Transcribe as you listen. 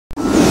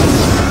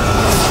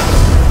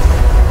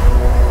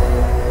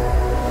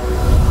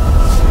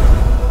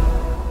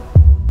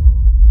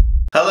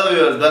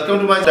welcome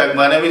to my channel.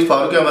 My name is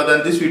Farooq Ahmed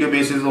and this video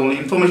base is only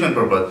information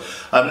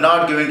purpose. I am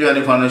not giving you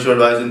any financial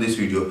advice in this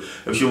video.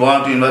 If you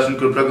want to invest in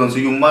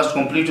cryptocurrency, you must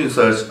complete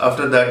research.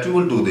 After that, you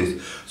will do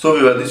this. So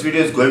this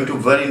video is going to be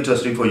very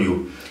interesting for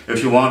you.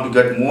 If you want to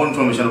get more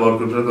information about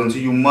cryptocurrency,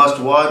 you must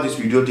watch this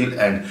video till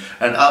end.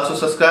 And also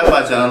subscribe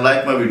my channel,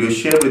 like my video,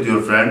 share with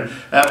your friend,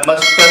 and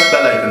must press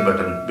bell icon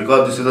button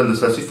because this is a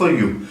necessity for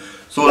you.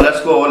 So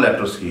let's go over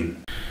laptop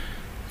screen.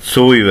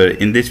 So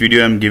in this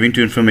video I'm giving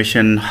you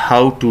information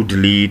how to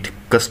delete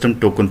custom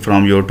token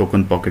from your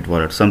TokenPocket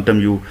wallet.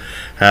 Sometimes you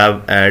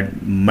have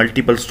add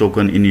multiple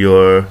token in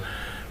your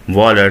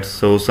wallet,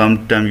 so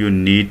sometimes you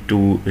need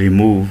to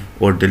remove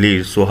or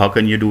delete. So how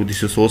can you do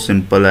this? Is so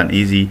simple and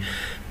easy.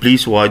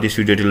 Please watch this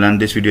video till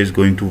end. This video is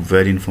going to be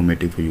very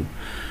informative for you.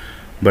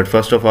 But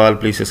first of all,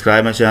 please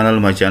subscribe my channel.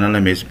 My channel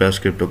name is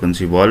Best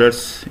Cryptocurrency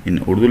Wallets in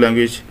Urdu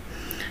language,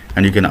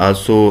 and you can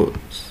also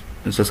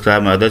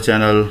subscribe my other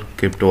channel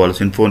Crypto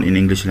Wallets Info in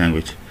English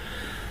language.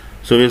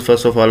 So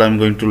first of all I'm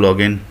going to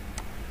log in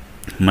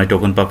my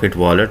TokenPocket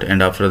wallet,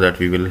 and after that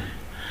we will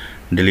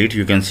delete.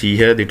 You can see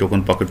here the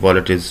TokenPocket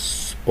wallet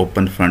is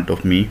open in front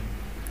of me.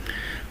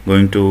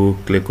 Going to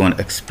click on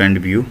expand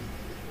view.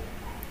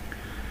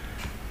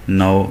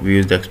 Now we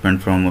use the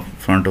expand from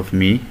front of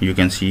me. You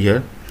can see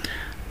here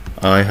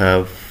I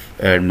have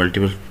add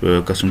multiple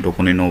custom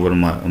token in over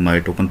my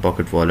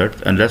TokenPocket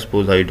wallet, and let's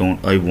suppose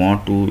I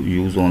want to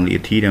use only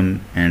Ethereum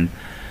and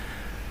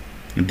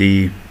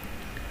the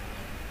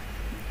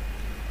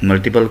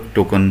multiple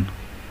token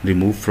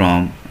removed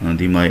from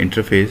my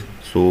interface.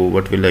 So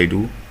what will I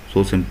do?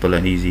 So simple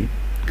and easy.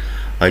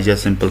 I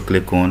just simple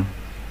click on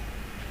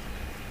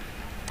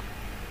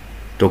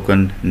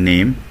token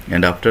name,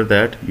 and after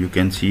that you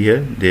can see here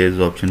there is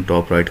option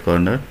top right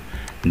corner,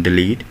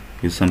 delete.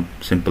 You some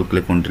simple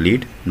click on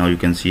delete. Now you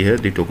can see here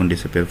the token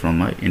disappear from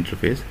my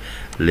interface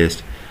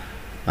list.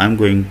 I'm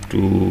going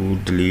to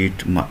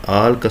delete my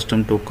all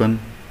custom token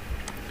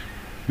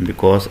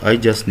because I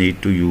just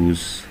need to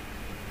use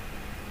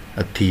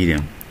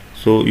Ethereum.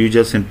 So you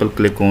just simple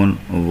click on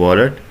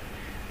wallet,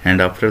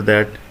 and after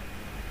that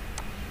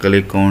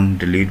click on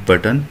delete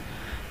button.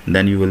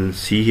 Then you will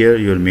see here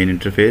your main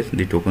interface.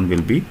 The token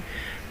will be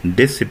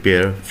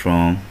disappear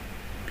from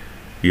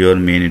your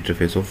main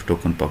interface of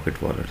TokenPocket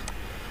wallet.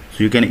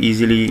 So you can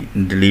easily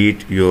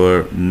delete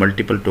your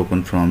multiple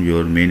token from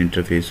your main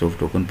interface of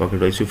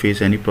TokenPocket. If you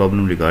face any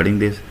problem regarding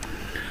this,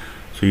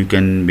 so you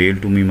can mail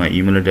to me. My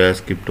email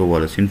address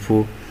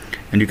cryptowalletsinfo,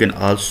 and you can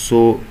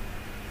also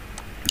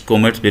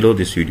comment below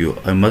this video.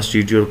 I must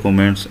read your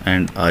comments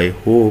and I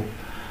hope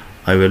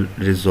I will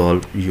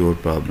resolve your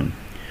problem.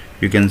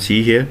 You can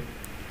see here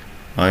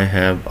I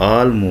have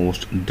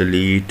almost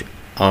delete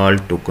all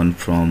token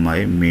from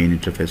my main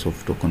interface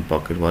of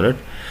TokenPocket wallet.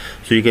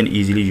 So you can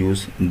easily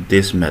use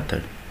this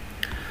method.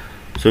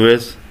 So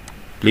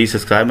please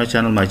subscribe my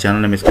channel. My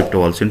channel name is Crypto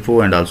Wallets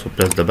Info, and also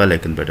press the bell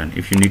icon button.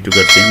 If you need to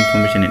get same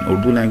information in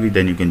Urdu language,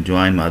 then you can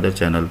join my other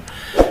channel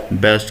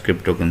Best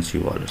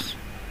Cryptocurrency Wallets.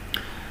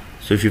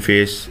 So if you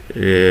face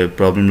a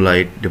problem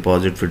like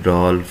deposit,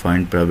 withdrawal,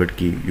 find private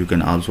key, you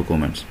can also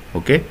comment.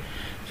 Okay,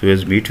 so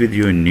meet with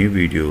you in new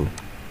video.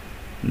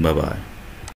 Bye bye.